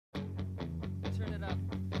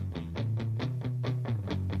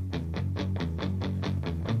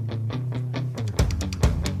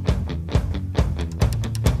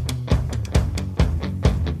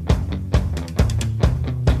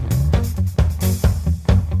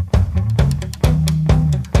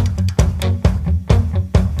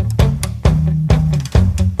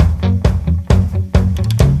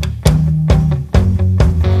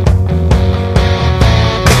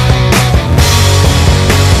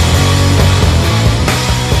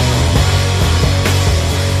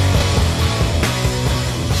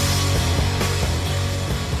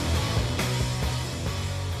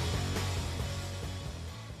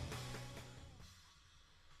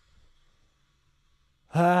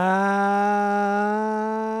Howdy,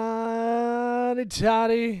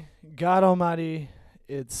 toddy, God Almighty.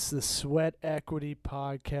 It's the Sweat Equity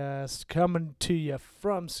Podcast coming to you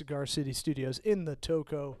from Cigar City Studios in the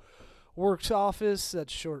Toco Works office.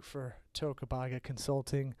 That's short for Tocobaga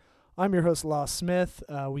Consulting. I'm your host, Law Smith.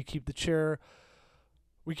 We keep the chair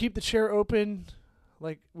open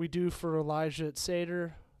like we do for Elijah at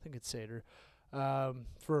Seder. I think it's Seder.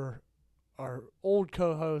 For our old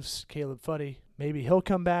co-host, Caleb Fuddy. Maybe he'll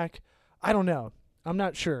come back. I don't know. I'm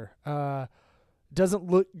not sure. Doesn't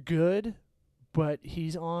look good, but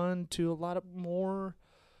he's on to a lot of more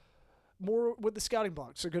with the Scouting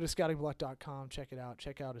Block. So go to scoutingblock.com, check it out.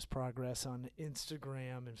 Check out his progress on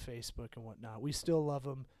Instagram and Facebook and whatnot. We still love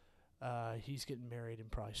him. He's getting married and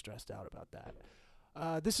probably stressed out about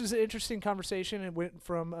that. This is an interesting conversation. It went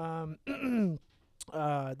from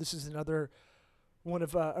this is another one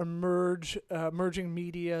of Emerging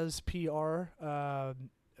Media's PR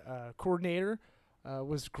coordinator.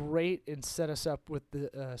 Was great and set us up with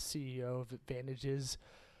the CEO of Advantages.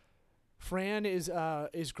 Fran is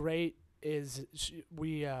great.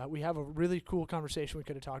 We have a really cool conversation. We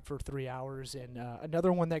could have talked for 3 hours, and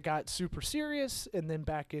another one that got super serious and then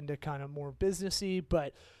back into kind of more businessy,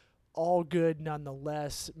 but all good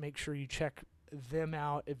nonetheless. Make sure you check them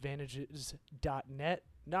out. Advantages.net,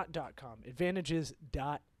 not .com.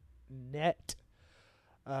 Advantages.net.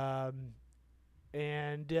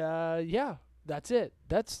 Yeah. That's it.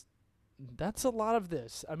 That's a lot of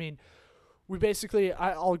this. I mean, we basically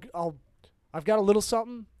I've got a little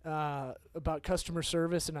something about customer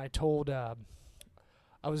service, and I told I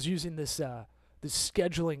was using this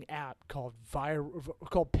scheduling app called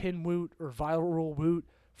Pinwoot or Viral Woot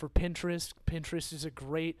for Pinterest. Pinterest is a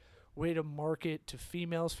great way to market to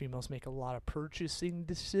females. Females make a lot of purchasing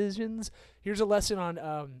decisions. Here's a lesson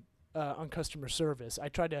on customer service. I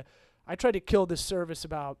tried to kill this service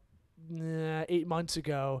about 8 months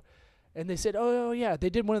ago, and they said, oh yeah, they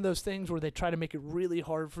did one of those things where they try to make it really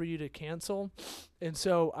hard for you to cancel. And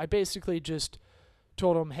so I basically just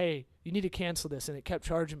told them, hey, you need to cancel this, and it kept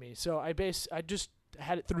charging me. So I just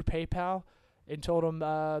had it through PayPal and told them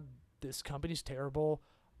this company's terrible.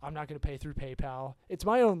 I'm not going to pay through PayPal. It's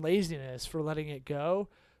my own laziness for letting it go,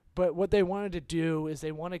 but what they wanted to do is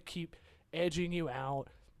they want to keep edging you out,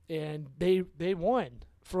 and they won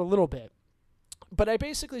for a little bit. But I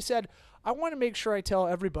basically said, I want to make sure I tell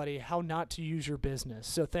everybody how not to use your business.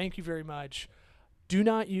 So thank you very much. Do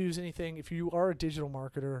not use anything. If you are a digital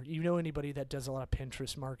marketer, you know anybody that does a lot of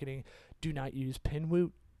Pinterest marketing, do not use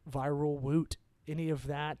Pinwoot, Viral Woot, any of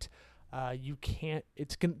that. You can't.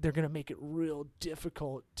 They're going to make it real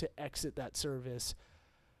difficult to exit that service.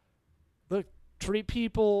 Look, treat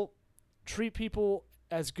people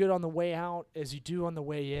as good on the way out as you do on the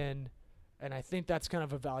way in. And I think that's kind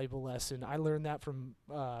of a valuable lesson. I learned that from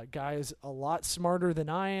guys a lot smarter than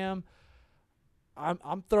I am.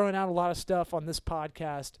 I'm throwing out a lot of stuff on this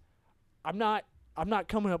podcast. I'm not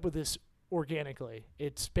coming up with this organically.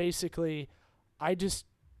 It's basically I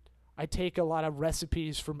take a lot of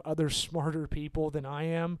recipes from other smarter people than I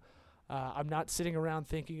am. I'm not sitting around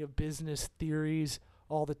thinking of business theories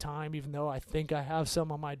all the time, even though I think I have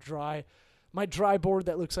some on my dry board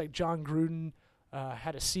that looks like John Gruden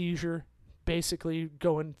had a seizure, basically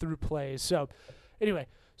going through plays. So anyway,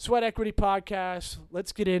 Sweat Equity Podcast.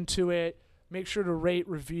 Let's get into it. Make sure to rate,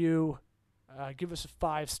 review, give us a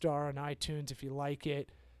 5-star on iTunes if you like it,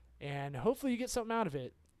 and hopefully you get something out of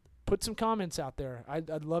it. Put some comments out there.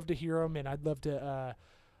 I'd love to hear them, and I'd love to.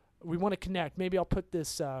 We want to connect. Maybe I'll put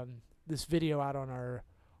this video out on our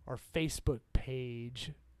Facebook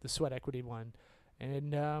page, the Sweat Equity one,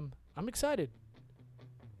 and I'm excited.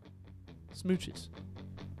 Smooches.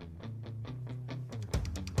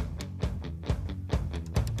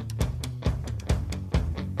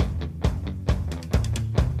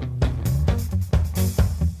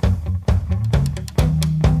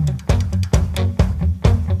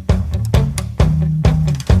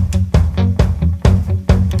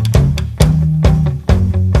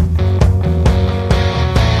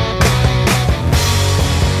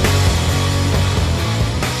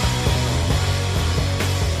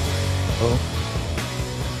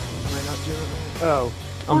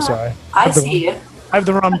 I'm sorry. I see you. I have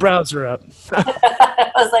the wrong browser up.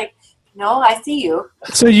 I was like, no, I see you.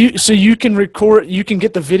 So you can record, you can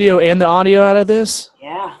get the video and the audio out of this?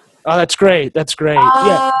 Yeah. Oh, that's great. That's great.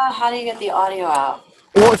 Yeah. How do you get the audio out?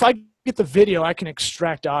 Well, if I get the video, I can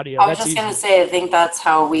extract audio. I was just going to say, I think that's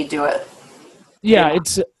how we do it. Yeah,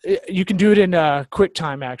 you can do it in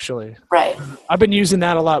QuickTime, actually. Right. I've been using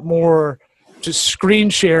that a lot more to screen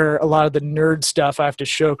share a lot of the nerd stuff I have to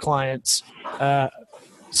show clients.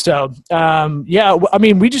 So, I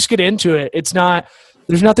mean, we just get into it.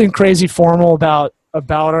 There's nothing crazy formal about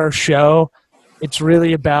our show. It's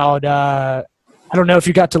really about, I don't know if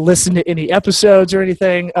you got to listen to any episodes or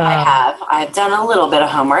anything. I have. I've done a little bit of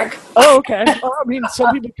homework. Oh, okay. Well, I mean,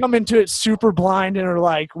 some people come into it super blind and are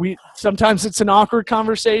like, sometimes it's an awkward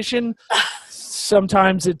conversation.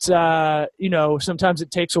 Sometimes it's, sometimes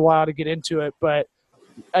it takes a while to get into it,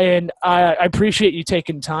 and I appreciate you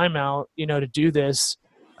taking time out, to do this.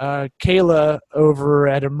 Kayla over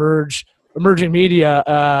at Emerging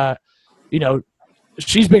Media,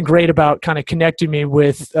 she's been great about kind of connecting me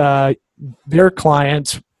with their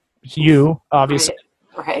clients, you, obviously.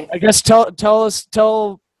 Right. I guess tell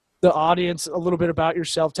the audience a little bit about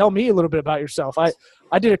yourself. Tell me a little bit about yourself. I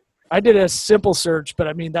did a simple search, but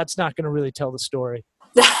I mean, that's not going to really tell the story.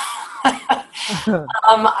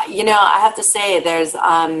 I have to say there's,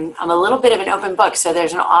 I'm a little bit of an open book. So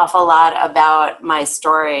there's an awful lot about my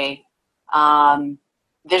story,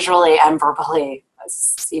 visually and verbally,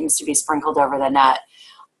 seems to be sprinkled over the net.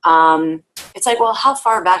 It's like, well, how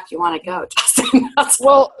far back do you want to go, Justin?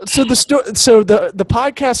 Well, so the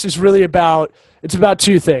podcast is really about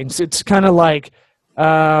two things. It's kind of like,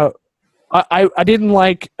 I don't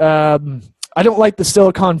like the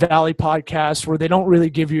Silicon Valley podcast where they don't really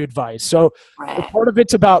give you advice. So right. Part of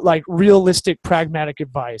it's about like realistic, pragmatic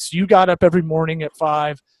advice. You got up every morning at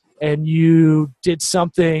 5 and you did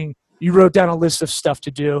something. You wrote down a list of stuff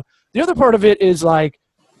to do. The other part of it is like,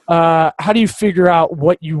 how do you figure out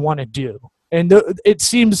what you want to do? And it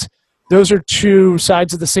seems those are two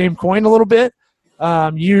sides of the same coin a little bit.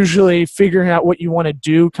 Usually figuring out what you want to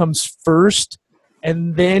do comes first,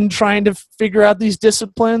 and then trying to figure out these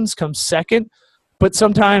disciplines comes second. But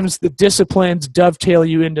sometimes the disciplines dovetail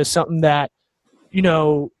you into something that,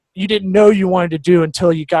 you didn't know you wanted to do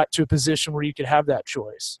until you got to a position where you could have that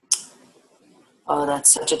choice. Oh,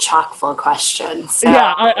 that's such a chock-full question. So.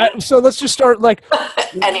 Yeah, so let's just start like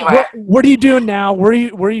anyway. What are you doing now? Where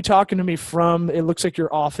are you talking to me from? It looks like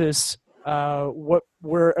your office.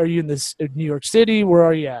 Where are you in New York City? Where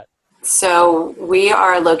are you at? So we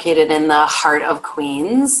are located in the heart of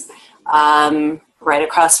Queens, right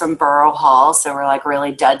across from Borough Hall. So we're like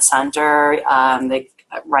really dead center,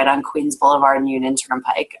 right on Queens Boulevard and Union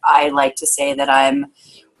Turnpike. I like to say that I'm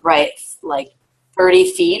right like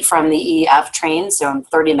 30 feet from the EF train, so I'm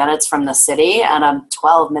 30 minutes from the city, and I'm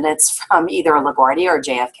 12 minutes from either LaGuardia or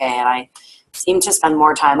JFK, and I seem to spend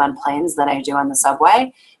more time on planes than I do on the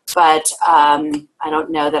subway, but I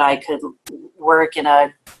don't know that I could work in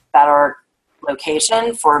a better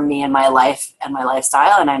location for me and my life and my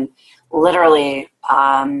lifestyle, and I'm literally,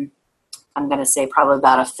 I'm going to say probably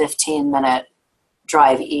about a 15-minute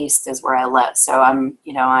drive east is where I live, so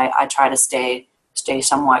I try to stay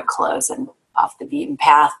somewhat close and off the beaten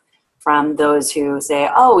path from those who say,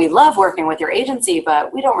 oh, we love working with your agency,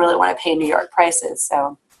 but we don't really want to pay New York prices.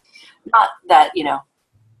 So not that,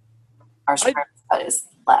 our script is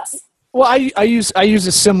less. Well, I use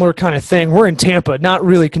a similar kind of thing. We're in Tampa, not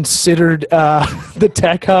really considered the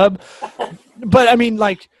tech hub. But I mean,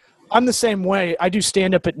 like, I'm the same way. I do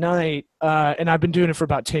stand up at night, and I've been doing it for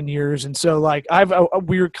about 10 years. And so like I've a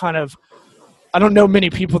weird kind of, I don't know many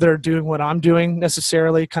people that are doing what I'm doing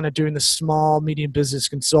necessarily, kind of doing the small, medium business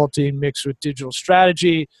consulting mixed with digital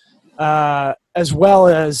strategy, as well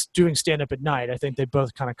as doing stand-up at night. I think they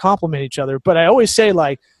both kind of complement each other. But I always say,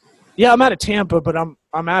 like, yeah, I'm out of Tampa, but I'm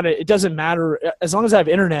out of, it doesn't matter. As long as I have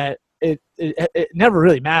internet, it never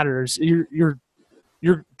really matters. You're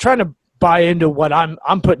trying to buy into what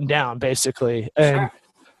I'm putting down, basically. And sure.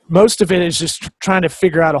 Most of it is just trying to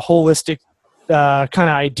figure out a holistic kind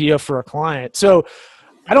of idea for a client. So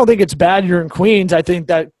I don't think it's bad you're in Queens. I think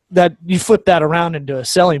that you flip that around into a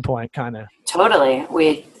selling point, kind of. Totally.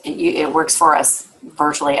 It works for us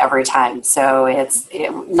virtually every time. So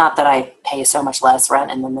not that I pay so much less rent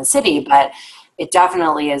than the city, but it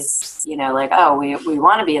definitely is, like, oh, we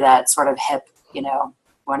want to be that sort of hip, we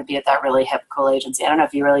want to be at that really hip, cool agency. I don't know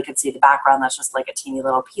if you really could see the background. That's just like a teeny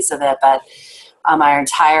little piece of it, but our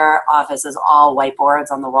entire office is all whiteboards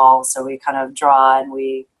on the walls. So we kind of draw and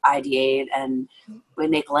we ideate and we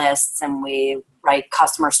make lists and we write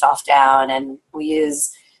customer stuff down, and we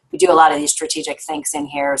do a lot of these strategic thinks in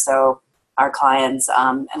here. So our clients,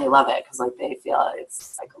 and they love it because like they feel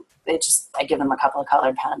it's like I give them a couple of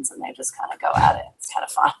colored pens and they just kind of go at it. It's kind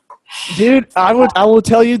of fun. Dude, I will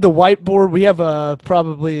tell you the whiteboard. We have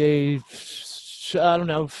probably a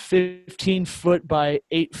 15-foot by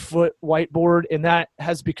 8-foot whiteboard, and that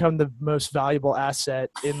has become the most valuable asset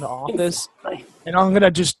in the office. Exactly. And I'm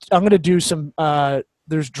gonna do some.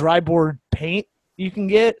 There's dry board paint you can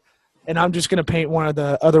get, and I'm just going to paint one of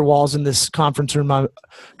the other walls in this conference room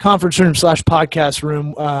 / podcast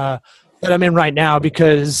room that I'm in right now,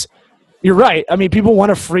 because you're right. I mean, people want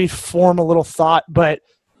to free form a little thought, but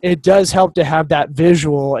it does help to have that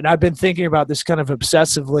visual. And I've been thinking about this kind of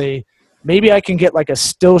obsessively. Maybe I can get like a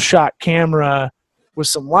still shot camera with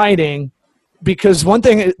some lighting, because one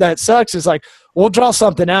thing that sucks is like, we'll draw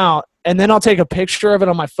something out and then I'll take a picture of it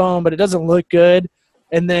on my phone, but it doesn't look good.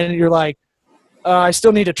 And then you're like, I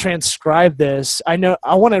still need to transcribe this. I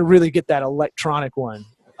want to really get that electronic one.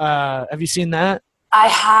 Have you seen that? I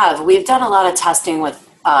have. We've done a lot of testing with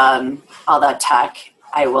all that tech,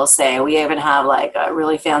 I will say. We even have like a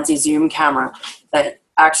really fancy Zoom camera that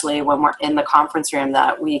actually, when we're in the conference room,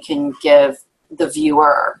 that we can give the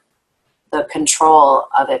viewer the control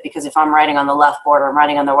of it. Because if I'm writing on the left board or I'm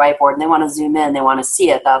writing on the right board and they want to zoom in, they want to see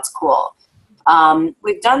it, that's cool.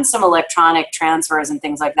 We've done some electronic transfers and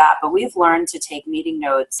things like that, but we've learned to take meeting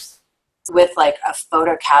notes with like a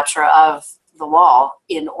photo capture of the wall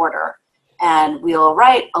in order. And we'll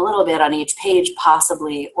write a little bit on each page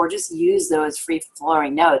possibly, or just use those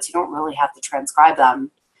free-flowing notes. You don't really have to transcribe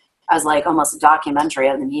them as like almost a documentary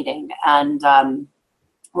of the meeting. And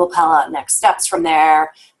we'll pell out next steps from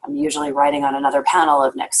there. I'm usually writing on another panel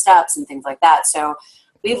of next steps and things like that. So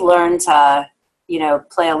we've learned to,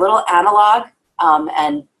 play a little analog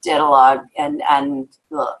and digital and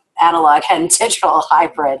analog and digital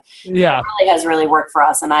hybrid. Yeah. It really has really worked for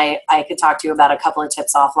us. And I could talk to you about a couple of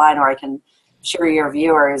tips offline, or I can share your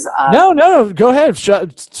viewers. No, go ahead.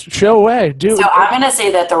 Show away. So I'm going to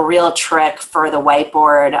say that the real trick for the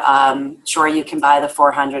whiteboard, sure, you can buy the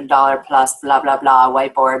 $400 plus blah, blah, blah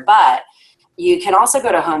whiteboard, but you can also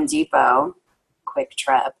go to Home Depot, quick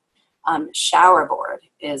trip. Showerboard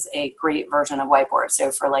is a great version of whiteboard.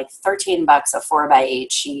 So for like $13 a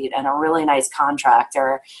 4x8 sheet and a really nice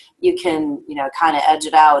contractor, you can, kind of edge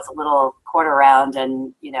it out with a little quarter round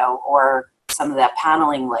and, or some of that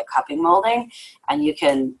paneling like cupping molding, and you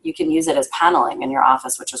can use it as paneling in your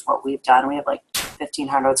office, which is what we've done. We have like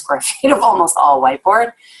 1,500 square feet of almost all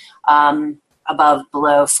whiteboard,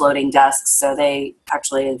 below floating desks. So they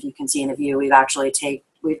actually, if you can see in the view,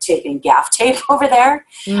 we've taken gaff tape over there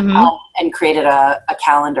and created a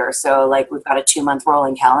calendar. So like we've got a 2-month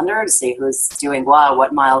rolling calendar to see who's doing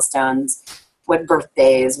what milestones, what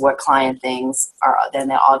birthdays, what client things are. Then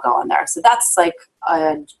they all go on there. So that's like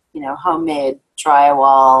a homemade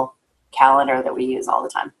drywall calendar that we use all the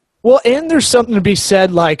time. Well, and there's something to be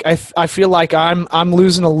said. Like I feel like I'm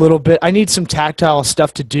losing a little bit. I need some tactile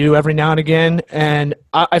stuff to do every now and again, and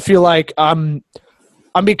I feel like I'm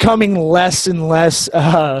becoming less and less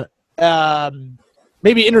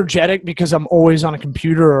maybe energetic because I'm always on a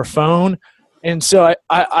computer or a phone. And so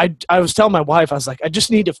I was telling my wife, I was like, I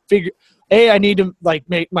just need to I need to like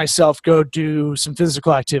make myself go do some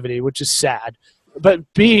physical activity, which is sad. But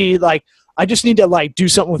B, like, I just need to like do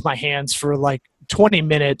something with my hands for like 20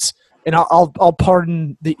 minutes, and I'll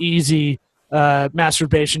pardon the easy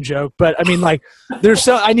masturbation joke. But I mean, like,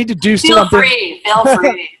 I need to do something. Feel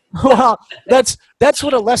free. Well, that's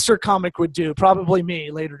what a lesser comic would do. Probably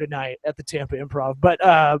me later tonight at the Tampa Improv. But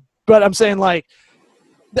I'm saying, like,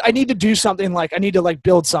 I need to do something. Like, I need to like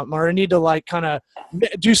build something, or I need to like kind of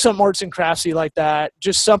do some arts and craftsy like that.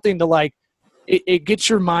 Just something to like it gets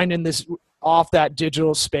your mind in this off that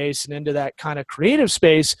digital space and into that kind of creative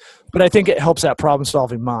space. But I think it helps that problem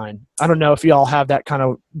solving mind. I don't know if y'all have that kind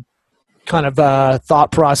of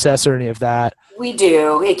thought process or any of that. We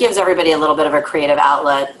do. It gives everybody a little bit of a creative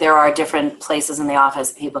outlet. There are different places in the office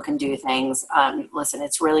that people can do things. Listen,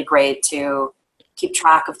 it's really great to keep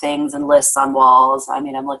track of things and lists on walls. I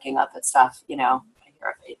mean, I'm looking up at stuff, Yeah.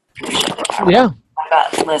 I've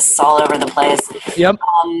got lists all over the place. Yep.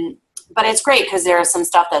 But it's great because there is some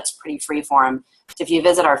stuff that's pretty freeform. If you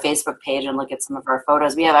visit our Facebook page and look at some of our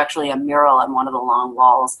photos, we have actually a mural on one of the long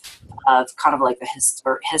walls of kind of like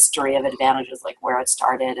the history of Advantages, like where it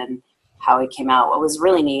started and how it came out. What was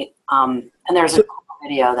really neat. And there's a cool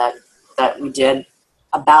video that we did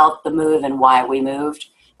about the move and why we moved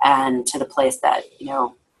and to the place that,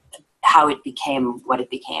 how it became what it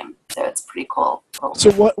became. So it's pretty cool.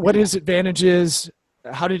 So what is Advantages?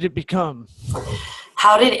 How did it become?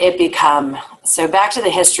 How did it become? So back to the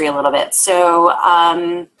history a little bit. So,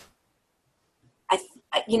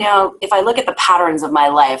 if I look at the patterns of my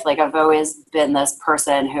life, like I've always been this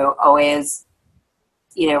person who always,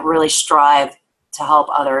 really strived to help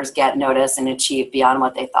others get noticed and achieve beyond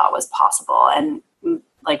what they thought was possible. And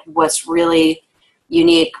like what's really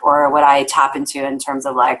unique, or what I tap into in terms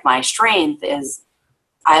of like my strength, is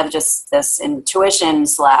I have just this intuition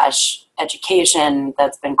 / education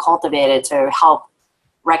that's been cultivated to help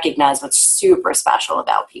recognize what's super special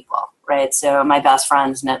about people, right? So my best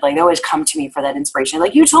friends, like, they always come to me for that inspiration.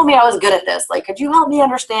 Like, you told me I was good at this. Like, could you help me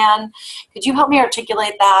understand? Could you help me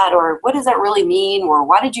articulate that? Or what does that really mean? Or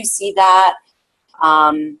why did you see that?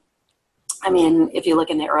 I mean, if you look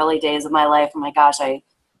in the early days of my life, oh my gosh, I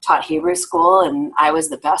taught Hebrew school, and I was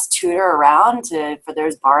the best tutor around for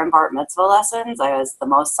those bar and bat mitzvah lessons. I was the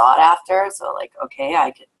most sought after. So, like, okay, I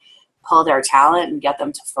could pull their talent and get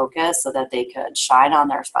them to focus so that they could shine on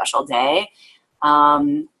their special day.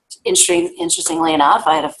 Interestingly enough,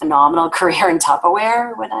 I had a phenomenal career in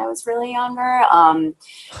Tupperware when I was really younger. All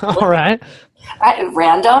right.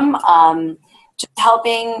 Random. Just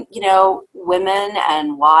helping, women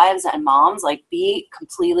and wives and moms, like, be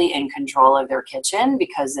completely in control of their kitchen,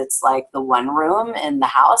 because it's like the one room in the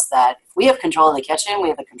house that if we have control of the kitchen, we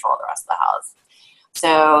have the control of the rest of the house.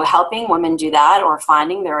 So helping women do that, or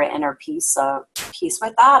finding their inner peace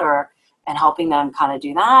with that, and helping them kind of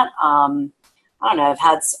do that. I don't know. I've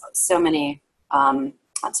had so many, not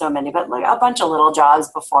so many, but like a bunch of little jobs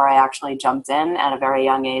before I actually jumped in at a very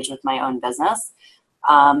young age with my own business.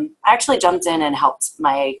 I actually jumped in and helped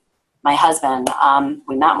my husband.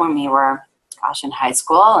 We met when we were, in high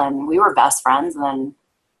school, and we were best friends. And then,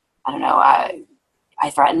 I don't know, I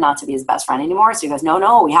threatened not to be his best friend anymore. So he goes,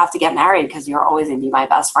 no, we have to get married because you're always going to be my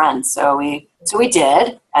best friend. So we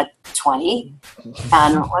did at 20.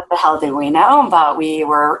 And what the hell did we know? But we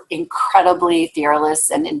were incredibly fearless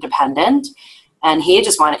and independent. And he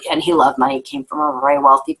he loved money. He came from a very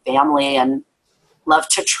wealthy family and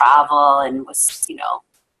loved to travel, and was,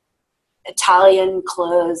 Italian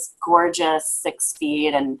clothes, gorgeous, 6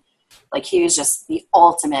 feet. And like, he was just the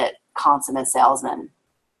ultimate consummate salesman.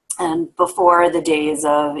 And before the days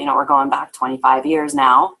of, we're going back 25 years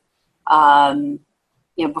now,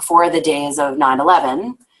 before the days of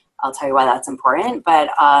 9/11, I'll tell you why that's important.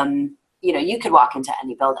 But, you could walk into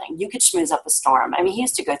any building. You could schmooze up a storm. I mean, he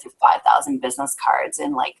used to go through 5,000 business cards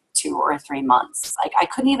in like 2 or 3 months. Like, I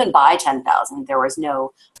couldn't even buy 10,000. There was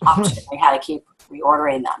no option. I had to keep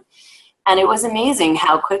reordering them. And it was amazing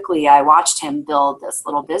how quickly I watched him build this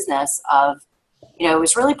little business of, it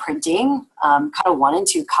was really printing, kind of 1 and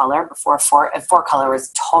 2 color before 4 color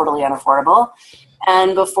was totally unaffordable.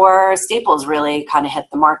 And before Staples really kind of hit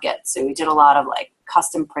the market. So we did a lot of like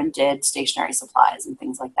custom printed stationery supplies and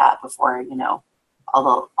things like that before,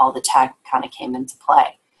 all the tech kind of came into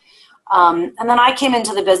play. And then I came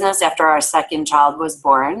into the business after our second child was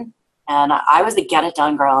born, and I was the get it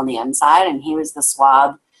done girl on the inside, and he was the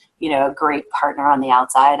suave, great partner on the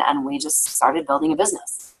outside. And we just started building a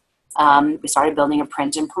business. We started building a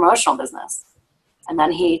print and promotional business. And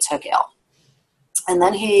then he took ill. And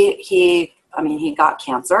then he got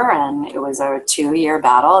cancer, and it was a 2-year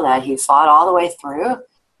battle that he fought all the way through.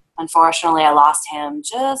 Unfortunately, I lost him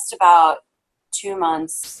just about 2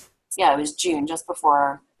 months. Yeah, it was June, just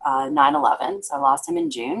before 9/11. So I lost him in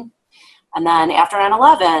June. And then after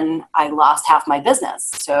 9/11, I lost half my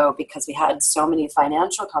business. So because we had so many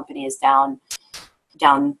financial companies downtown,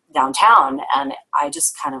 and I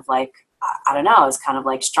just kind of like, I don't know, I was kind of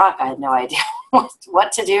like struck. I had no idea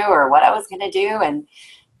what to do or what I was going to do. And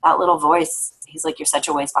that little voice, he's like, you're such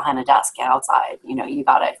a waste behind a desk. Get outside. You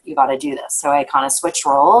gotta do this. So I kind of switched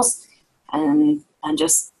roles and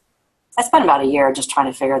just, I spent about a year just trying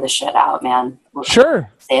to figure this shit out, man.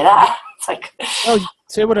 Sure. Say that. It's like, oh,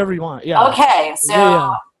 say whatever you want. Yeah. Okay.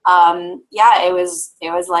 So,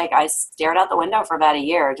 it was like I stared out the window for about a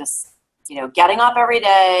year, just, getting up every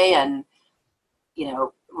day and,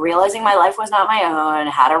 realizing my life was not my own,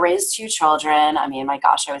 how to raise 2 children. I mean, my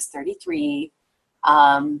gosh, I was 33.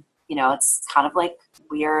 It's kind of like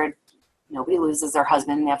weird. Nobody loses their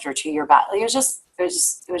husband after a 2-year battle. It was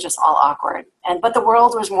just all awkward. But the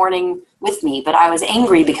world was mourning with me, but I was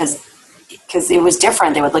angry because it was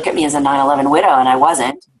different. They would look at me as a 9/11 widow, and I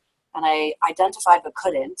wasn't. And I identified but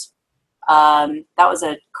couldn't. That was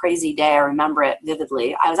a crazy day. I remember it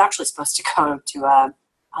vividly. I was actually supposed to go to a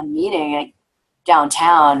meeting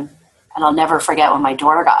downtown, and I'll never forget when my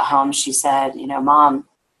daughter got home. She said, Mom,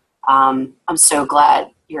 I'm so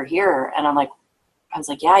glad you're here. And I was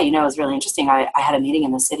like, yeah, it was really interesting. I had a meeting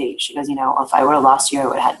in the city. She goes, if I would have lost you, I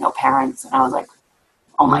would have had no parents. And I was like,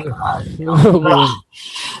 oh my God. So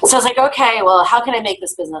I was like, okay, well, how can I make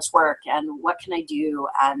this business work? And what can I do?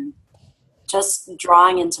 And just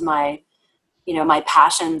drawing into my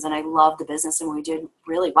passions. And I love the business, and we did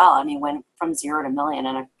really well. I mean, went from 0 to $1 million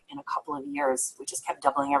in a couple of years. We just kept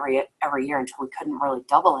doubling every year until we couldn't really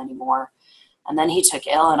double anymore. And then he took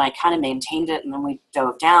ill, and I kind of maintained it, and then we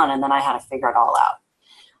dove down, and then I had to figure it all out.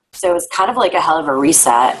 So it was kind of like a hell of a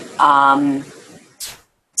reset.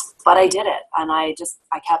 But I did it, and I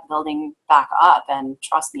kept building back up. And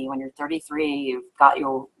trust me, when you're 33, you've got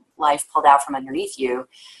your life pulled out from underneath you.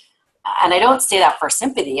 And I don't say that for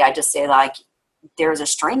sympathy. I just say like, there's a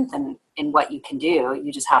strength in what you can do.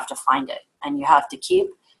 You just have to find it, and you have to keep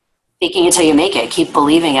faking until you make it. Keep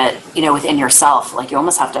believing it, within yourself. Like you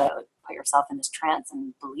almost have to put yourself in this trance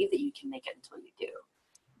and believe that you can make it until you do.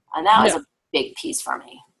 And that was a big piece for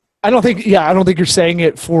me. I don't think you're saying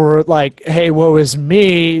it for like, hey, woe is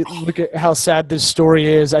me. Look at how sad this story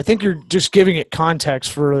is. I think you're just giving it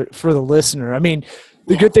context for the listener. I mean,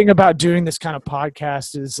 the good thing about doing this kind of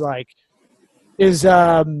podcast is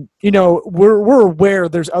we're aware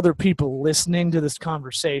there's other people listening to this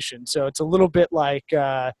conversation. So it's a little bit like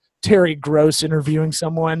Terry Gross interviewing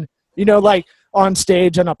someone, like on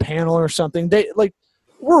stage on a panel or something.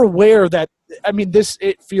 We're aware that,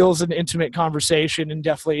 it feels an intimate conversation, and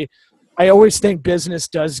definitely I always think business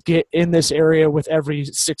does get in this area with every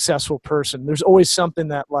successful person. There's always something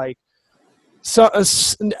that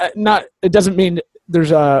it doesn't mean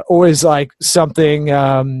there's always like something,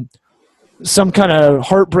 some kind of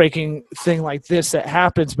heartbreaking thing like this that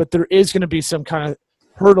happens, but there is going to be some kind of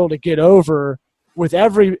hurdle to get over with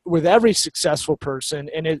every successful person.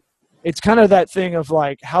 And it's kind of that thing of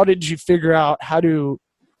like, how did you figure out how to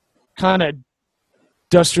kind of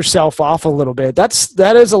dust yourself off a little bit?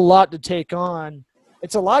 That is a lot to take on.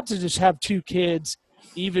 It's a lot to just have two kids,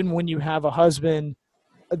 even when you have a husband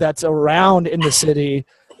that's around in the city,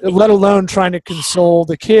 let alone trying to console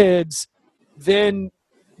the kids, then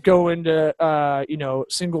go into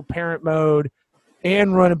single parent mode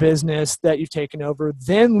and run a business that you've taken over,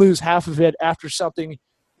 then lose half of it after something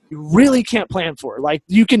you really can't plan for. Like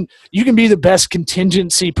you can be the best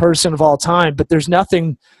contingency person of all time, but there's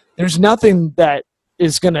nothing that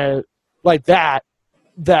is gonna like that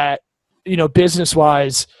business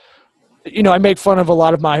wise. I make fun of a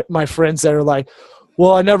lot of my friends that are like,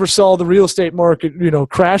 well, I never saw the real estate market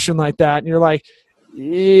crashing like that, and you're like,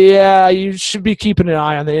 yeah, you should be keeping an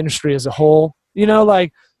eye on the industry as a whole. I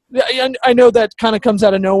know that kind of comes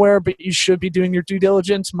out of nowhere, but you should be doing your due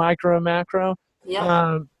diligence, micro and macro.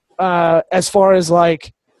 Yeah. As far as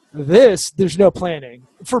like this, there's no planning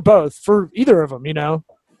for either of them,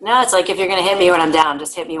 No, it's like if you're going to hit me when I'm down,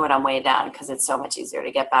 just hit me when I'm way down, because it's so much easier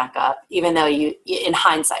to get back up, even though in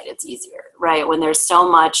hindsight, it's easier, right? When there's so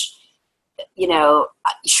much,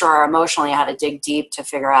 sure, emotionally I had to dig deep to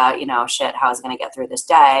figure out, shit, how I was going to get through this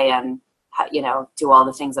day and, do all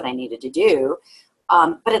the things that I needed to do.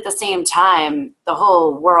 But at the same time, the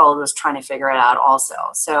whole world was trying to figure it out also.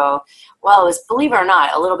 So, well, it was, believe it or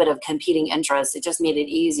not, a little bit of competing interests. It just made it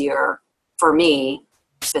easier for me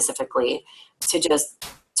specifically to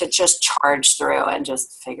just charge through and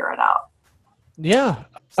just figure it out. Yeah.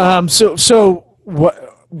 So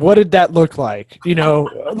what did that look like? You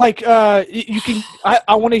can,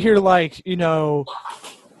 I want to hear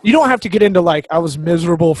you don't have to get into I was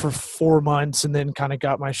miserable for 4 months and then kind of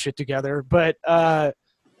got my shit together, but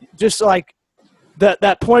just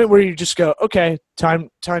that point where you just go, okay, time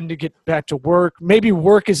to get back to work. Maybe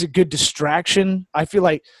work is a good distraction. I feel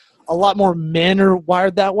like a lot more men are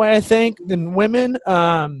wired that way, I think, than women.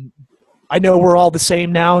 I know we're all the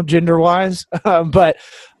same now, gender-wise, but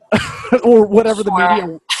or whatever the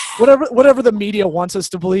media, whatever the media wants us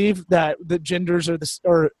to believe, that the genders are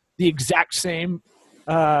the exact same,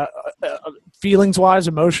 feelings-wise,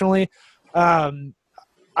 emotionally. I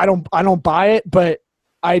don't buy it, but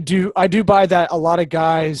I do buy that a lot of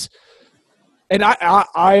guys. And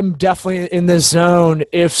I'm definitely in this zone.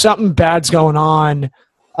 If something bad's going on,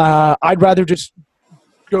 I'd rather just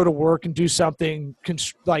go to work and do something,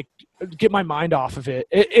 get my mind off of it.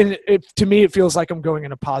 To me, it feels like I'm going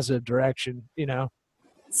in a positive direction,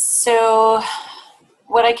 So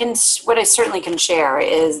what I certainly can share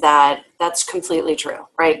is that that's completely true,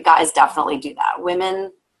 right? Guys definitely do that.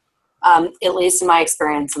 Women, at least in my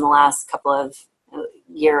experience in the last couple of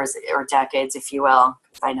years or decades, if you will,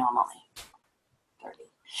 because I know I'm only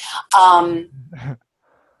 30.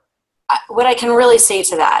 What I can really say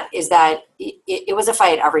to that is that it was a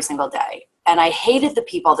fight every single day. And I hated the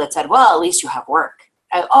people that said, well, at least you have work.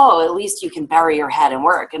 At least you can bury your head and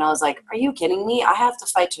work. And I was like, are you kidding me? I have to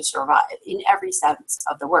fight to survive in every sense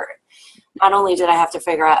of the word. Not only did I have to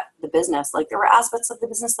figure out the business, there were aspects of the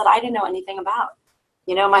business that I didn't know anything about.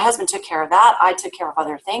 My husband took care of that. I took care of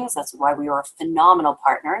other things. That's why we were phenomenal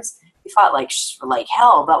partners. We fought like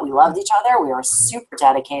hell, but we loved each other. We were super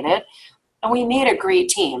dedicated, and we made a great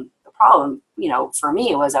team. The problem, for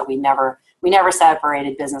me, was that we never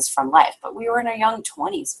separated business from life, but we were in our young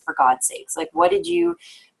 20s, for God's sakes. What did you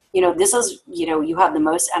this is, you have the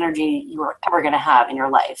most energy you are ever going to have in your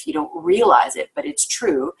life. You don't realize it, but it's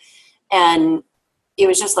true. And it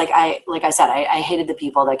was just like I said, I hated the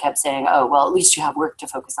people that kept saying, oh, well, at least you have work to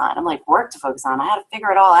focus on. I'm like, work to focus on? I had to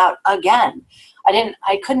figure it all out again.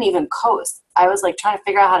 I couldn't even coast. I was like trying to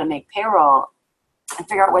figure out how to make payroll and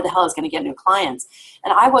figure out where the hell I was going to get new clients.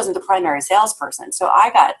 And I wasn't the primary salesperson. So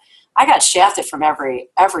I got shafted from every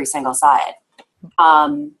single side.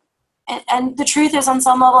 And the truth is, on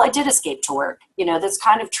some level, I did escape to work. That's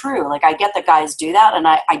kind of true. Like, I get that guys do that, and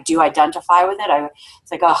I do identify with it.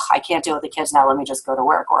 It's like, oh, I can't deal with the kids now. Let me just go to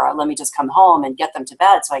work, or let me just come home and get them to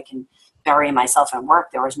bed so I can bury myself in work.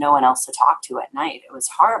 There was no one else to talk to at night. It was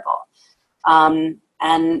horrible.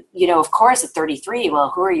 And, of course, at 33, well,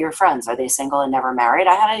 who are your friends? Are they single and never married?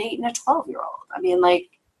 I had an 8 and a 12-year-old. I mean, like,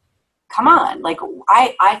 come on. Like,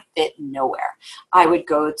 I fit nowhere. I would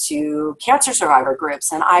go to cancer survivor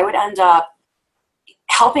groups, and I would end up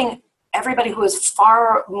helping everybody who was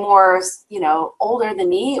far more, older than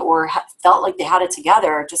me, or felt like they had it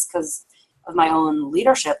together just because of my own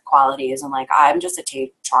leadership qualities. And like, I'm just a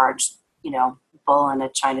take charge, bull in a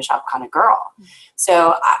china shop kind of girl.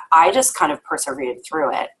 So I just kind of persevered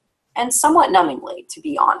through it, and somewhat numbingly, to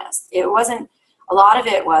be honest. It wasn't, a lot of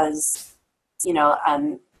it was,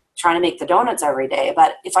 trying to make the donuts every day.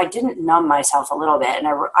 But if I didn't numb myself a little bit, and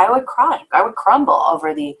I would cry, I would crumble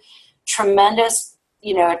over the tremendous,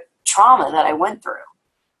 trauma that I went through.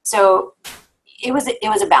 So it was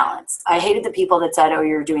a balance. I hated the people that said, oh,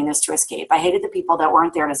 you're doing this to escape. I hated the people that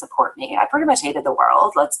weren't there to support me. I pretty much hated the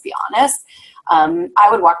world, let's be honest. I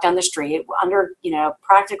would walk down the street under,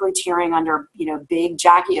 practically tearing under, big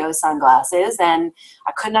Jackie O sunglasses. And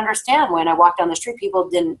I couldn't understand when I walked down the street, people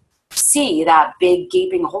didn't see that big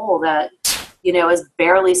gaping hole that, is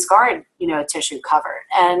barely scarred, tissue covered.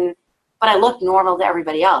 But I looked normal to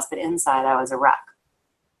everybody else, but inside I was a wreck.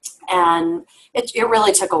 And it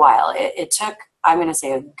really took a while. It took, I'm going to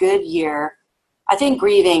say, a good year. I think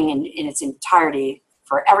grieving in its entirety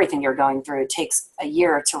for everything you're going through takes a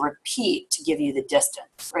year to repeat to give you the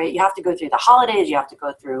distance, right? You have to go through the holidays. You have to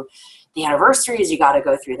go through the anniversaries. You got to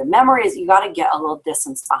go through the memories. You got to get a little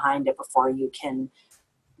distance behind it before you can,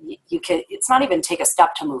 it's not even take a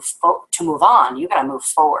step to move on. You got to move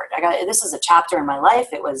forward. This is a chapter in my life.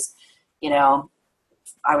 It was,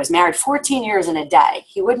 I was married 14 years in a day.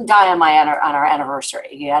 He wouldn't die on our anniversary.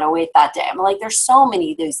 He had to wait that day. I'm like, there's so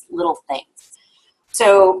many of these little things.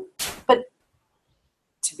 So, but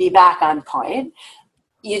to be back on point,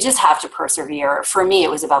 you just have to persevere. For me, it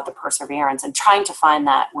was about the perseverance and trying to find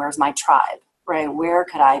that, where's my tribe, right? Where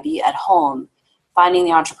could I be at home? Finding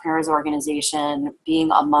the entrepreneurs organization,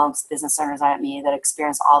 being amongst business owners like me that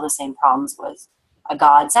experienced all the same problems was a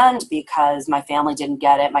godsend, because my family didn't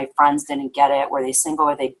get it. My friends didn't get it. Were they single?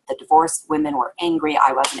 The divorced women were angry.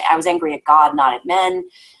 I wasn't. I was angry at God, not at men.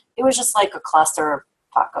 It was just like a cluster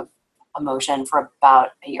of emotion for about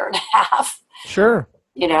a year and a half. Sure.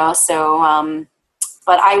 So,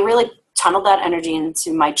 but I really tunneled that energy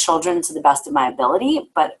into my children to the best of my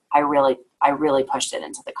ability, but I really pushed it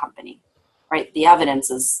into the company, right? The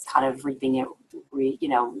evidence is kind of reaping it,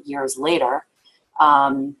 years later,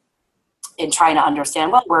 in trying to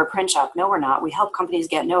understand, well, we're a print shop. No, we're not. We help companies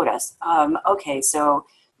get noticed. Okay. So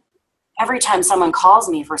every time someone calls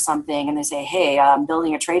me for something and they say, hey, I'm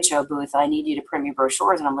building a trade show booth, I need you to print me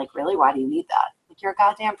brochures. And I'm like, really? Why do you need that? Like, you're a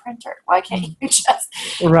goddamn printer. Why can't you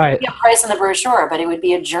just right. get a price on the brochure? But it would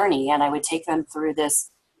be a journey, and I would take them through this.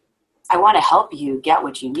 I want to help you get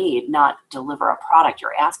what you need, not deliver a product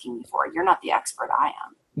you're asking me for. You're not the expert. I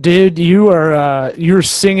am. Dude, you're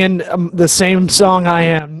singing the same song I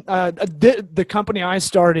am. The company I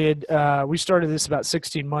started, we started this about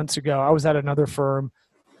 16 months ago. I was at another firm,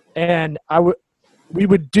 and we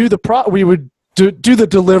would do the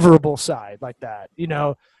deliverable side like that,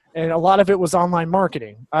 and a lot of it was online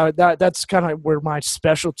marketing. That's kind of where my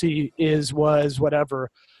specialty was whatever,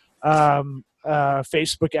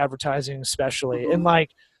 Facebook advertising especially, and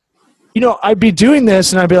like. I'd be doing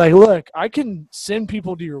this and I'd be like, look, I can send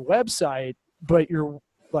people to your website, but your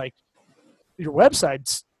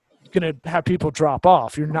website's going to have people drop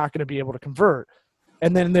off. You're not going to be able to convert.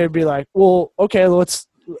 And then they'd be like, well, okay,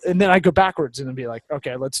 and then I go backwards and then be like,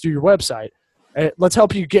 okay, let's do your website. Let's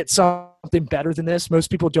help you get something better than this.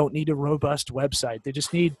 Most people don't need a robust website. They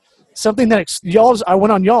just need something that I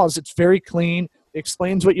went on y'all's. It's very clean. It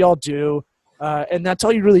explains what y'all do. And that's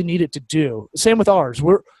all you really need it to do. Same with ours.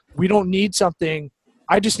 We don't need something.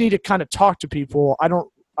 I just need to kind of talk to people.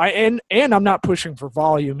 And I'm not pushing for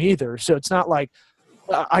volume either. So it's not like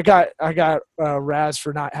I got Raz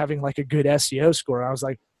for not having like a good SEO score. I was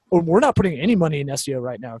like, oh, we're not putting any money in SEO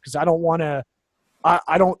right now because I don't want to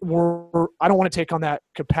I don't want to take on that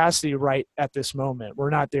capacity right at this moment. We're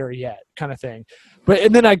not there yet, kind of thing.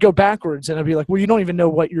 And then I go backwards and I'd be like, well, you don't even know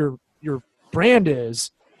what your brand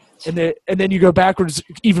is. And then you go backwards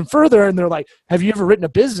even further and they're like, have you ever written a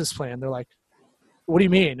business plan? They're like, what do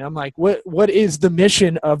you mean? I'm like, what is the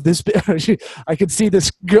mission of this? I could see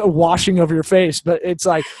this washing over your face, but it's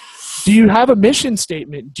like, do you have a mission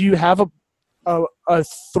statement? Do you have a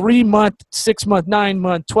 3-month, 6-month,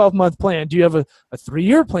 9-month, 12-month plan? Do you have a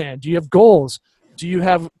 3-year plan? Do you have goals? Do you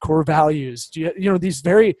have core values? Do you these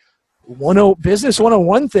very business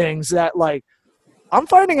 101 things that, like, I'm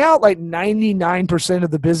finding out like 99%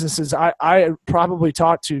 of the businesses I probably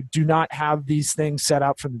talk to do not have these things set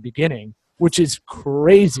out from the beginning, which is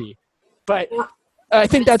crazy. But I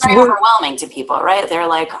think that's very overwhelming to people, right? They're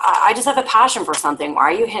like, I just have a passion for something. Why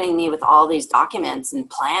are you hitting me with all these documents and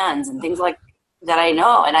plans and things like that? I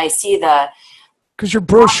know. And I see because your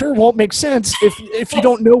brochure won't make sense if you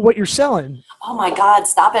don't know what you're selling. Oh my God,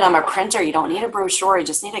 stop it. I'm a printer. You don't need a brochure. You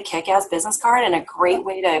just need a kick-ass business card and a great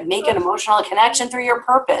way to make an emotional connection through your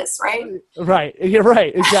purpose, right? Right. You're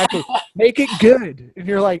right. Exactly. Make it good. And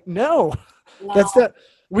you're like, no. That's the,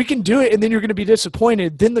 we can do it. And then you're going to be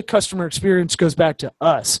disappointed. Then the customer experience goes back to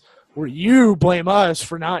us, where you blame us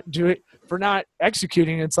for not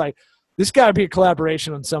executing. It's like, this got to be a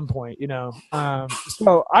collaboration on some point,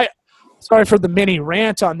 So sorry for the mini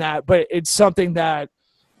rant on that, but it's something that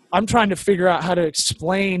I'm trying to figure out how to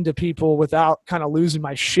explain to people without kind of losing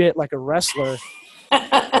my shit like a wrestler.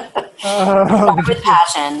 With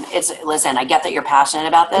passion. Listen, I get that you're passionate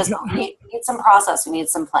about this, but we need some process. We need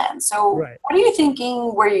some plans. So What are you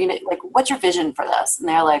thinking? Where are you going to, like, what's your vision for this? And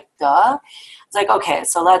they're like, duh. It's like, okay,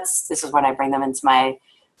 so this is when I bring them into my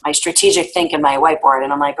strategic think and my whiteboard.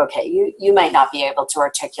 And I'm like, okay, you might not be able to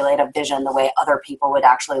articulate a vision the way other people would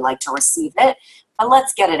actually like to receive it, but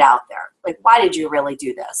let's get it out there. Like, why did you really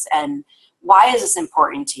do this? And why is this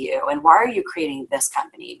important to you? And why are you creating this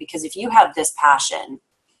company? Because if you have this passion,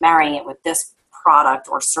 marrying it with this product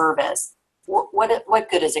or service, what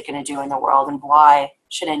good is it going to do in the world? And why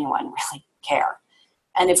should anyone really care?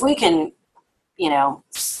 And if we can,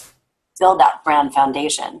 build that brand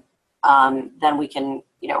foundation, then we can,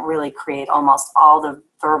 really create almost all the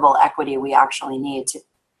verbal equity we actually need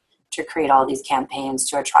to create all these campaigns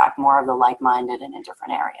to attract more of the like-minded and in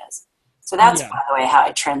different areas. So that's, by the way, how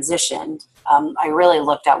I transitioned. I really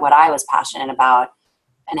looked at what I was passionate about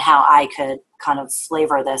and how I could kind of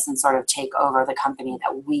flavor this and sort of take over the company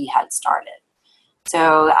that we had started.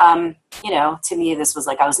 So, to me, this was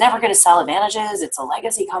like, I was never going to sell Advantages. It's a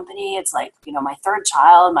legacy company. It's like, my third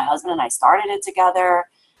child, my husband and I started it together.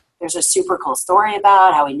 There's a super cool story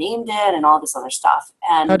about how we named it and all this other stuff.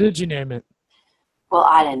 And how did you name it? Well,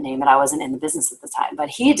 I didn't name it. I wasn't in the business at the time, but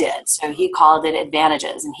he did. So he called it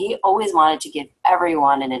Advantages, and he always wanted to give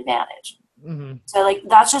everyone an advantage. Mm-hmm. So, like,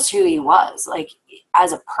 that's just who he was, like,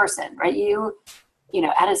 as a person, right?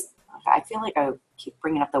 I feel like I keep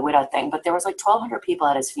bringing up the widow thing, but there was like 1,200 people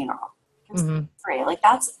at his funeral. It was free. Like,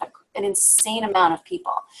 that's an insane amount of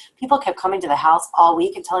people. People kept coming to the house all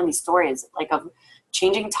week and telling me stories, like, of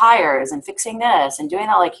changing tires and fixing this and doing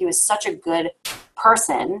that. Like, he was such a good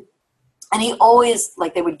person. And he always,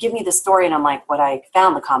 like, they would give me the story, and I'm like, what I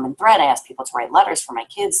found the common thread, I asked people to write letters for my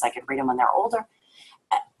kids so I could read them when they're older.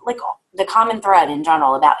 Like, the common thread in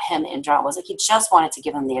general about him in general was like, he just wanted to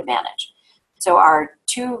give them the advantage. So our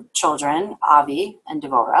 2 children, Avi and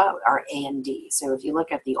Devora, are A and D. So if you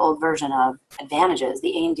look at the old version of Advantages,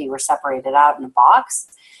 the A and D were separated out in a box.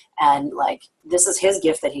 And, like, this is his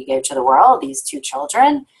gift that he gave to the world, these 2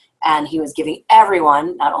 children. And he was giving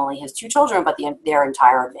everyone, not only his 2 children, but their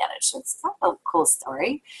entire advantage. So it's a cool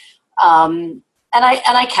story. And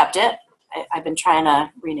I kept it. I've been trying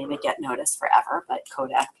to rename it Get Noticed forever, but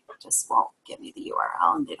Kodak just won't give me the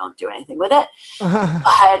URL, and they don't do anything with it.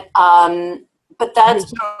 But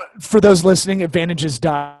that's... For those listening,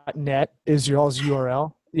 advantages.net is y'all's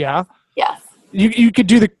URL. Yeah? Yeah. You could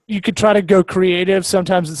try to go creative.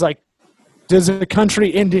 Sometimes it's like, does a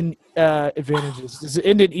country end in advantages? Does it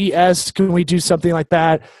end in ES? Can we do something like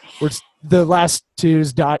that? Where it's the last 2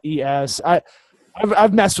 is .es.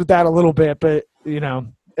 I've messed with that a little bit, but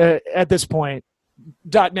at this point,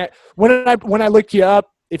 .net. When I look you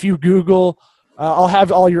up, if you Google, I'll have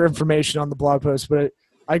all your information on the blog post. But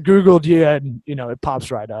I Googled you, and it pops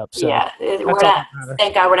right up. So yeah,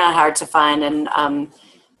 thank God we're not hard to find. And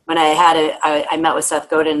when I met with Seth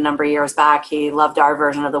Godin a number of years back, he loved our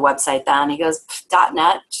version of the website then. He goes,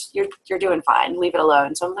 .net, you're doing fine. Leave it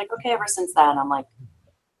alone. So I'm like, okay, ever since then, I'm like,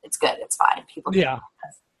 it's good. It's fine. People can do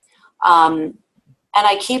this. And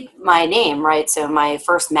I keep my name, right? So my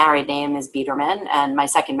first married name is Biederman, and my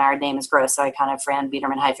second married name is Gross. So I kind of ran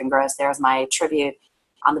Biederman-Gross. There's my tribute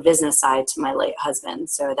on the business side to my late husband.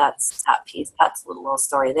 So that's that piece. That's a little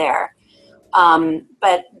story there.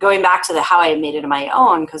 But going back to how I made it my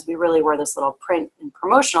own, because we really were this little print and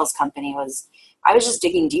promotionals company, I was just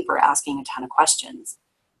digging deeper, asking a ton of questions.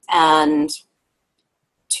 And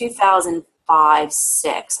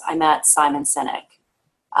 2005-06, I met Simon Sinek.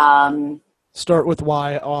 Start with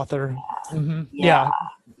why, author. Mm-hmm. Yeah.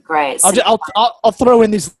 Great. I'll throw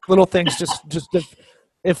in these little things just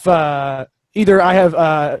if either I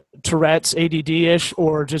have Tourette's, ADD-ish,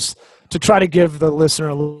 or just to try to give the listener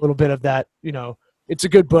a little bit of that. It's a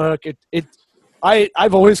good book.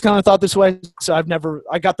 I've always kind of thought this way, so I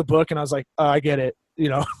got the book and I was like, I get it.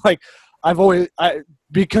 Like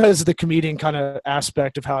because of the comedian kind of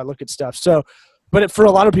aspect of how I look at stuff. So, but for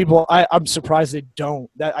a lot of people, I'm surprised they don't.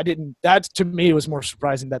 That to me was more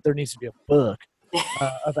surprising that there needs to be a book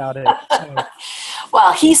about it. So.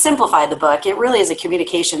 Well, he simplified the book. It really is a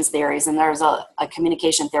communications theories, and there's a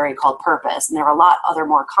communication theory called purpose, and there are a lot other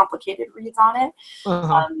more complicated reads on it.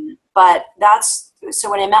 Uh-huh. But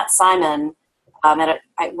so when I met Simon at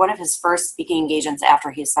one of his first speaking engagements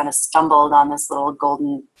after he kind of stumbled on this little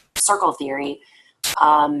golden circle theory,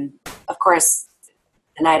 of course,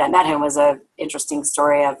 the night I met him was an interesting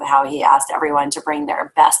story of how he asked everyone to bring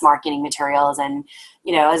their best marketing materials. And,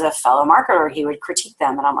 as a fellow marketer, he would critique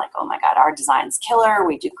them. And I'm like, oh my God, our design's killer.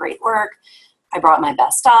 We do great work. I brought my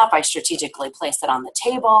best stuff. I strategically placed it on the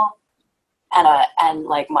table. And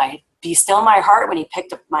like be still my heart when he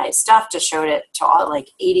picked up my stuff, just showed it to all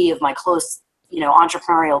 80 of my close,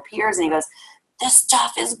 entrepreneurial peers. And he goes, this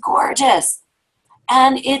stuff is gorgeous.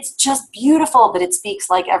 And it's just beautiful, but it speaks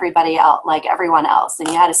like everybody else, like everyone else. And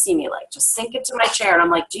you had to see me just sink into my chair. And I'm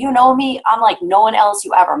like, do you know me? I'm like no one else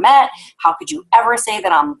you ever met. How could you ever say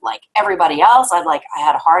that I'm like everybody else? I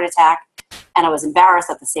had a heart attack and I was embarrassed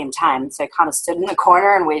at the same time. So I kind of stood in the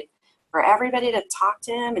corner and wait for everybody to talk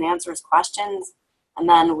to him and answer his questions. And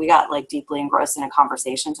then we got deeply engrossed in a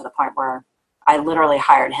conversation to the point where I literally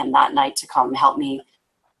hired him that night to come help me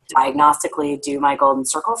diagnostically do my golden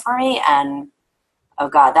circle for me. And oh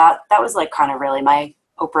God, that was kind of really my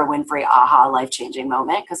Oprah Winfrey aha life-changing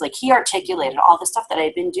moment. Because he articulated all the stuff that I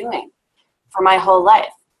had been doing for my whole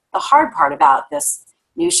life. The hard part about this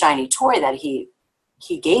new shiny toy that he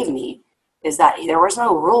gave me is that there was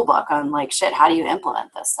no rule book on how do you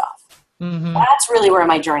implement this stuff? Mm-hmm. That's really where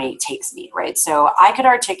my journey takes me, right? So I could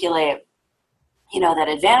articulate, that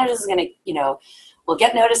Advantage is going to, will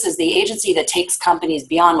get noticed as the agency that takes companies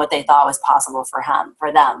beyond what they thought was possible for them.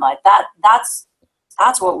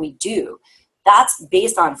 That's what we do. That's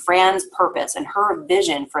based on Fran's purpose and her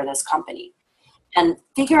vision for this company. And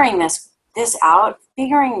figuring this out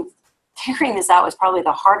was probably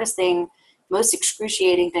the hardest thing, most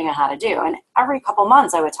excruciating thing I had to do. And every couple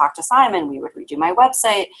months I would talk to Simon, we would redo my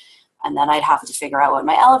website, and then I'd have to figure out what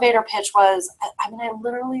my elevator pitch was. I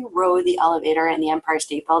literally rode the elevator in the Empire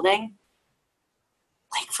State Building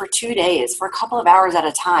for 2 days, for a couple of hours at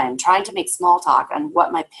a time, trying to make small talk on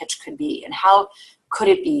what my pitch could be and how could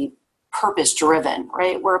it be purpose-driven,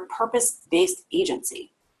 right? We're a purpose-based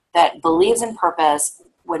agency that believes in purpose.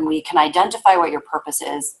 When we can identify what your purpose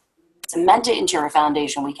is, cement it into your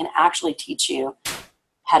foundation, we can actually teach you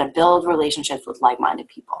how to build relationships with like-minded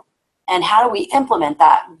people. And how do we implement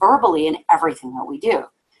that verbally in everything that we do?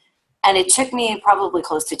 And it took me probably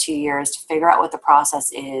close to 2 years to figure out what the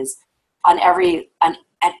process is at every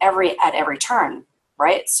turn,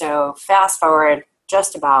 right? So fast forward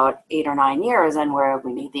just about 8 or 9 years, and where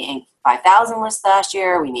we made the Inc. 5000 list last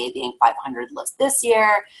year, we made the Inc. 500 list this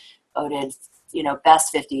year, voted,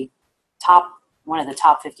 best 50 one of the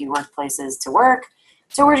top 50 workplaces to work.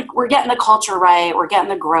 So we're getting the culture right, we're getting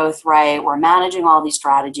the growth right, we're managing all these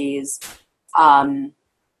strategies, and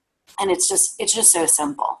it's just so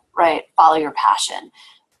simple, right? Follow your passion,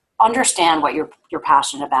 understand what you're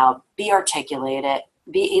passionate about, be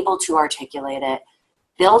able to articulate it,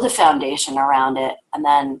 build a foundation around it, and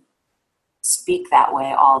then speak that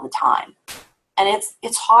way all the time. And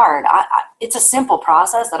it's hard. It's a simple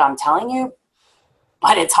process that I'm telling you,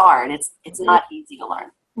 but it's hard. It's not easy to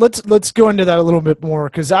learn. Let's go into that a little bit more,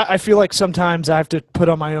 because I feel like sometimes I have to put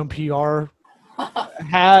on my own PR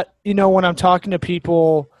hat, when I'm talking to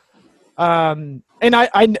people. And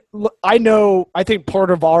I know, I think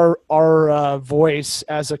part of our voice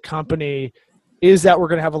as a company is that we're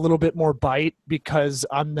going to have a little bit more bite because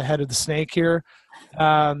I'm the head of the snake here.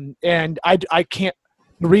 And I can't,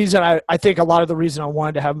 the reason I think a lot of the reason I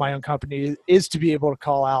wanted to have my own company is to be able to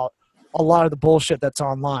call out a lot of the bullshit that's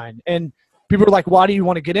online. And people are like, why do you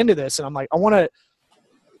want to get into this? And I'm like, I want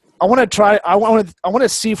I want to try. I want to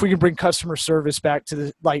see if we can bring customer service back to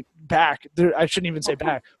the back. I shouldn't even say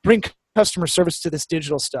back. Bring customer service to this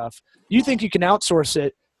digital stuff. You think you can outsource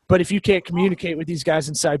it, but if you can't communicate with these guys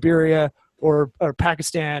in Siberia or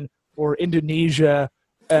Pakistan or Indonesia,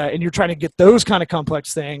 and you're trying to get those kind of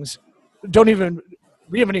complex things, we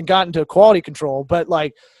haven't even gotten to quality control. But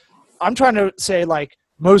like, I'm trying to say, like,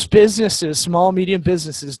 most businesses, small, medium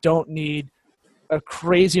businesses, don't need a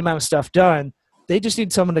crazy amount of stuff done. They just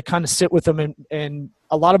need someone to kind of sit with them. And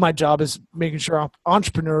a lot of my job is making sure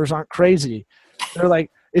entrepreneurs aren't crazy. They're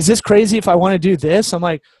like, is this crazy if I want to do this? I'm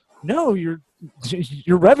like, no, your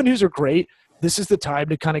revenues are great. This is the time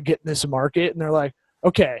to kind of get in this market. And they're like,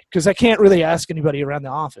 okay, because I can't really ask anybody around the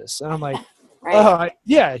office. And I'm like, right.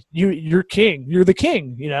 Yeah, you're king. You're the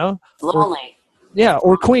king, you know? Lonely.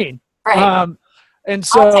 Or queen. Right. And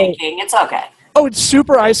so I'll take king. It's okay. Oh, it's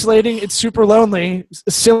super isolating. It's super lonely.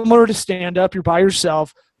 Similar to stand-up. You're by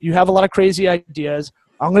yourself. You have a lot of crazy ideas.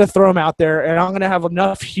 I'm going to throw them out there, and I'm going to have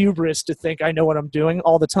enough hubris to think I know what I'm doing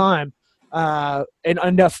all the time, and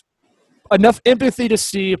enough empathy to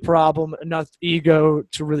see a problem, enough ego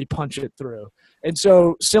to really punch it through. And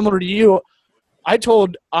so, similar to you, I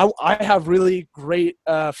have really great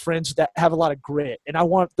friends that have a lot of grit, and I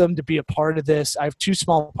want them to be a part of this. I have 2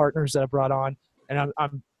 small partners that I brought on, and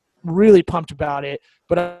I'm really pumped about it.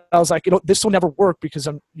 But I was like, this will never work because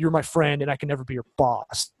you're my friend and I can never be your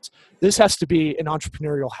boss. This has to be an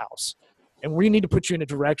entrepreneurial house. And we need to put you in a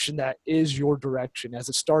direction that is your direction as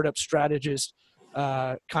a startup strategist,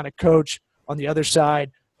 kind of coach. On the other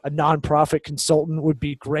side, a nonprofit consultant would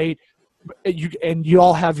be great. You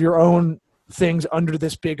all have your own things under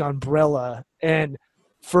this big umbrella. And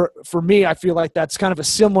for me, I feel like that's kind of a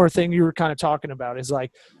similar thing you were kind of talking about, is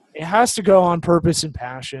like, it has to go on purpose and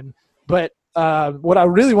passion. But what I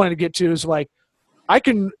really wanted to get to is, like, I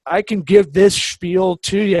can give this spiel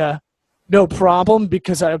to you, no problem,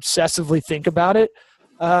 because I obsessively think about it.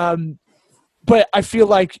 But I feel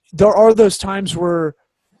like there are those times where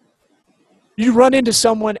you run into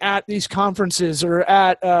someone at these conferences or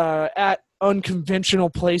at unconventional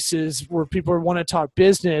places where people want to talk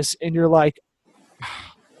business, and you're like,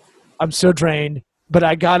 I'm so drained, but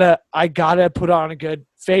I gotta put on a good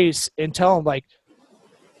face and tell them, like,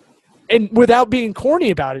 and without being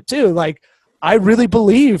corny about it too, like, I really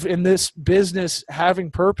believe in this business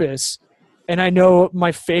having purpose, and I know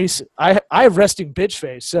my face, I have resting bitch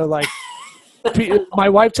face. So, like, my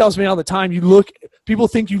wife tells me all the time, people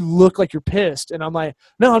think you look like you're pissed, and I'm like,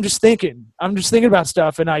 no, I'm just thinking about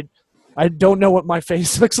stuff, and I don't know what my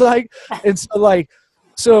face looks like. And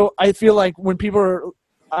so I feel like when people are,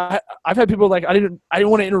 I've had people like, I didn't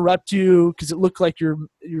want to interrupt you because it looked like you're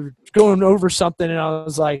going over something, and I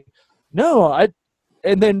was like, no,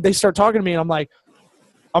 and then they start talking to me, and I'm like,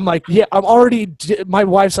 yeah, my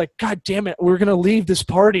wife's like, God damn it, we're gonna leave this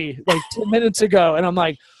party like 10 minutes ago, and I'm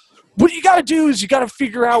like, what you gotta do is you gotta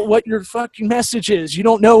figure out what your fucking message is. You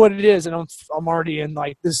don't know what it is, and I'm already in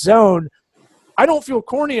like this zone. I don't feel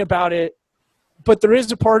corny about it, but there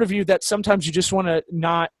is a part of you that sometimes you just want to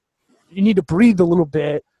not. You need to breathe a little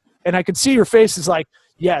bit, and I can see your face is like,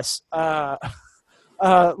 yes,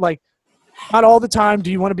 like, not all the time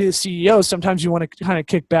do you want to be the CEO. Sometimes you want to kind of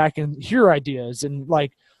kick back and hear ideas, and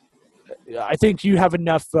like, I think you have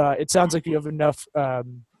enough. It sounds like you have enough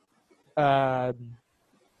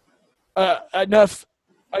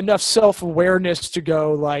enough self-awareness to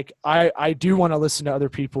go, like, I do want to listen to other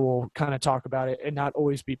people kind of talk about it and not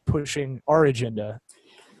always be pushing our agenda.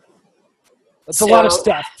 That's a lot of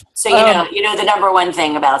stuff. So, you know, the number one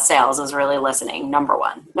thing about sales is really listening. Number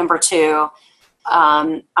one. Number two,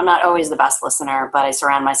 I'm not always the best listener, but I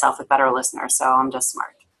surround myself with better listeners, so I'm just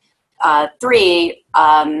smart. 3,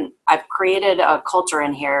 I've created a culture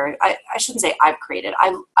in here. I shouldn't say I've created.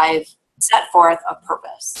 I've set forth a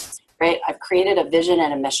purpose, right? I've created a vision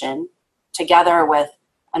and a mission together with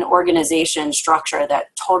an organization structure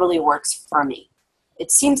that totally works for me.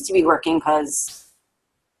 It seems to be working because,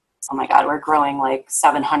 oh my God, we're growing like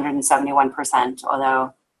 771%,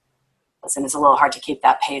 although, listen, it's a little hard to keep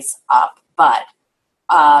that pace up. But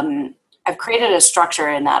I've created a structure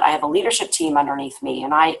in that I have a leadership team underneath me,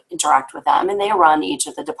 and I interact with them, and they run each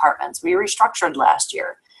of the departments. We restructured last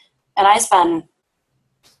year, and I spend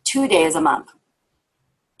 2 days a month,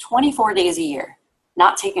 24 days a year,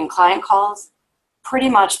 not taking client calls, pretty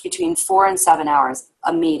much between 4 and 7 hours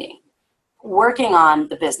a meeting, working on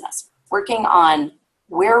the business, working on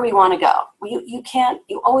where we want to go.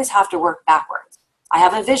 You always have to work backwards. I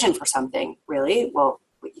have a vision for something, really. Well,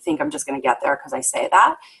 you think I'm just going to get there because I say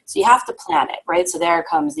that. So you have to plan it, right? So there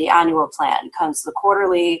comes the annual plan, comes the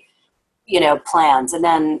quarterly, plans, and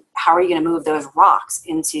then how are you going to move those rocks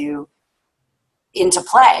into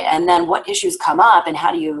play, and then what issues come up, and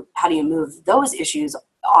how do you move those issues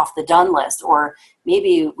off the done list, or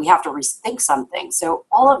maybe we have to rethink something. So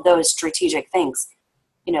all of those strategic things,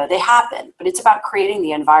 they happen, but it's about creating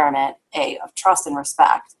the environment of trust and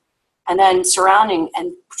respect, and then surrounding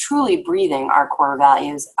and truly breathing our core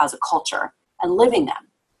values as a culture and living them.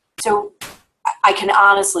 So I can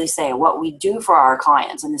honestly say what we do for our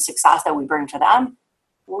clients and the success that we bring to them,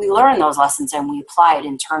 we learn those lessons and we apply it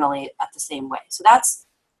internally at the same way. So that's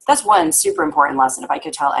one super important lesson. If I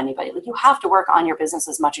could tell anybody, you have to work on your business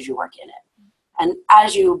as much as you work in it. And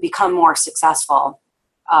as you become more successful,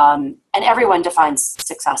 and everyone defines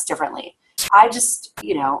success differently. I just,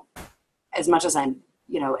 as much as I'm,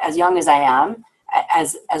 as young as I am,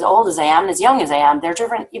 as old as I am, and as young as I am, they're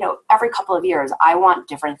different. Every couple of years, I want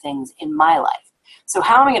different things in my life. So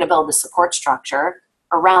how am I going to build the support structure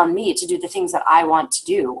around me to do the things that I want to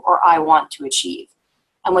do or I want to achieve?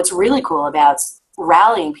 And what's really cool about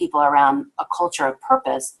rallying people around a culture of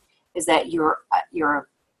purpose is that you're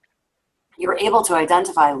able to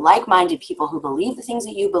identify like-minded people who believe the things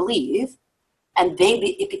that you believe, and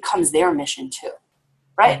it becomes their mission too,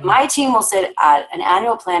 right? Mm-hmm. My team will sit at an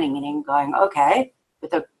annual planning meeting going, okay,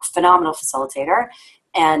 with a phenomenal facilitator,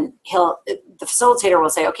 and the facilitator will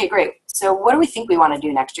say, okay, great. So what do we think we want to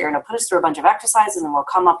do next year? And he'll put us through a bunch of exercises and we'll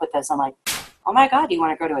come up with this. I'm like, oh my God, you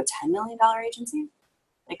want to go to a $10 million agency?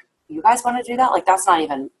 Like, you guys want to do that? Like, that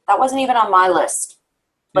wasn't even on my list.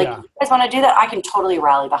 Like, yeah. You guys want to do that? I can totally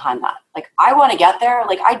rally behind that. Like, I want to get there.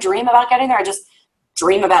 Like, I dream about getting there. I just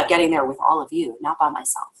dream about getting there with all of you, not by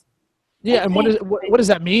myself. Yeah, and what does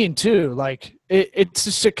that mean too? Like, it's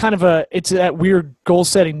just a kind of it's that weird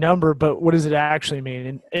goal-setting number, but what does it actually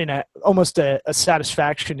mean in almost a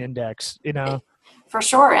satisfaction index? For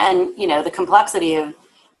sure, and the complexity of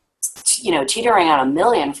teetering on $1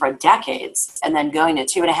 million for decades, and then going to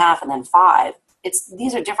 2.5 and then 5.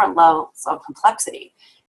 These are different levels of complexity.